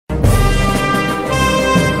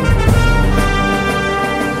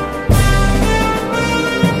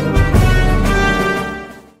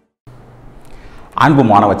அன்பு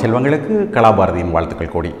மாணவ செல்வங்களுக்கு கலாபாரதியின்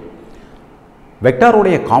வாழ்த்துக்கள் கோடி.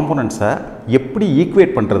 வெக்டாருடைய காம்போனன்ட்ஸை எப்படி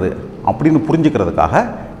ஈக்குவேட் பண்ணுறது அப்படின்னு புரிஞ்சுக்கிறதுக்காக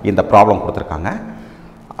இந்த ப்ராப்ளம் கொடுத்துருக்காங்க.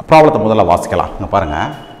 ப்ராப்ளத்தை முதல்ல வாசிக்கலாம். இங்கே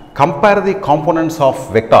பாருங்கள், compare the components of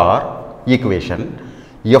vector equation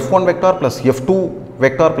f1 vector plus f2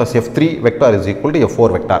 vector plus f3 vector is equal to f4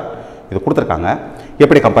 vector. இது கொடுத்துருக்காங்க.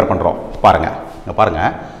 எப்படி கம்பேர் பண்ணுறோம் பாருங்கள். இங்கே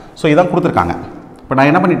பாருங்கள், ஸோ இதான் கொடுத்துருக்காங்க. இப்போ நான்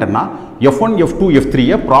என்ன பண்ணிட்டேன்னா f1 f2 f3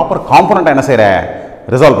 ப்ராப்பர் காம்போனண்ட்டை என்ன செய்கிறேன்,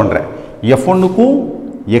 ரிசால்வ் பண்ணுறேன். f1க்கும்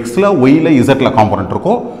எக்ஸில் ஒயில் இசட்டில் காம்போனண்ட்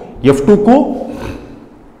இருக்கும், f2க்கும்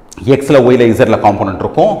எக்ஸில் ஒயில் இசட்டில் காம்போனண்ட்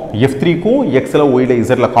இருக்கும், f3க்கும் எக்ஸில் ஒயில்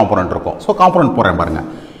இசட்டில் காம்போனண்ட் இருக்கும். ஸோ காம்போனண்ட் போகிறேன் பாருங்கள்.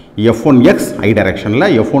 f1x i டைரக்ஷனில்,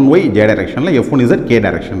 f1y j டைரக்ஷனில், f1z k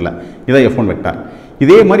டைரக்ஷனில். இதான் f1 வெக்டார்.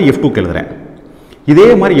 இதே மாதிரி f2க்கு எழுதுகிறேன், இதே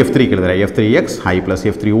மாதிரி f3க்கு எழுதுகிறேன். f3x i plus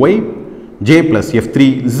f3y j plus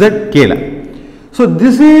f3z kல. So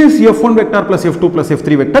this is f1 vector plus f2 plus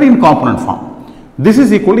f3 vector in component form. This is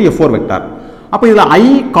equal to f4 vector. அப்போ இதில் i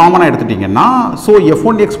காமனாக எடுத்துட்டிங்கன்னா, so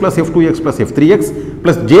f1x plus f2x plus f3x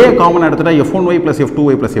plus j காமனாக எடுத்துட்டா f1y plus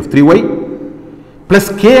f2y plus f3y plus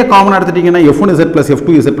k காமனாக எடுத்துட்டிங்கன்னா f1z plus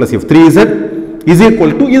f2z plus f3z is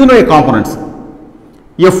equal to இதனுடைய components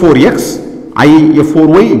f4x i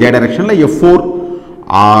f4y j டைரக்ஷனில், f4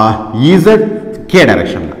 z k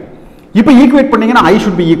டைரக்ஷனில். இப்போ equate பண்ணீங்கன்னா i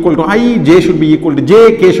should be equal to i, j should be equal to j,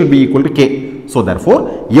 k should be equal to k. So therefore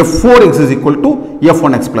f4x is equal to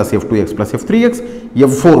f1x plus f2x plus f3x,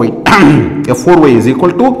 f4y is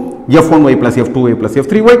equal to f1y plus f2y plus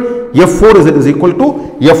f3y, f4z is equal to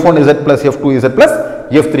f1z plus f2z plus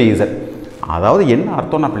f3z. அதாவது என்ன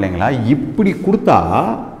அர்த்தம்னா பிள்ளைங்களா, இப்படி கொடுத்தா,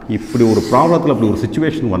 இப்படி ஒரு ப்ராப்ளத்தில் இப்படி ஒரு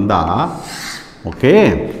சிச்சுவேஷன் வந்தால், ஓகே,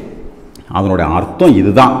 அதனுடைய அர்த்தம்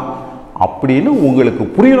இதுதான் அப்படின்னு உங்களுக்கு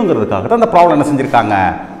புரியணுங்கிறதுக்காக தான் அந்த ப்ராப்ளம் என்ன செஞ்சுருக்காங்க,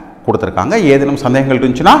 கொடுத்துருக்காங்க. ஏதேனும் சந்தேகங்கள்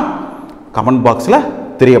இருந்துச்சுன்னா கமெண்ட் பாக்ஸில்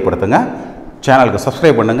தெரியப்படுத்துங்க. சேனலுக்கு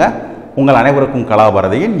சப்ஸ்கிரைப் பண்ணுங்கள். உங்கள் அனைவருக்கும்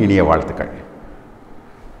கலாபாரதியின் இனிய வாழ்த்துக்கள்.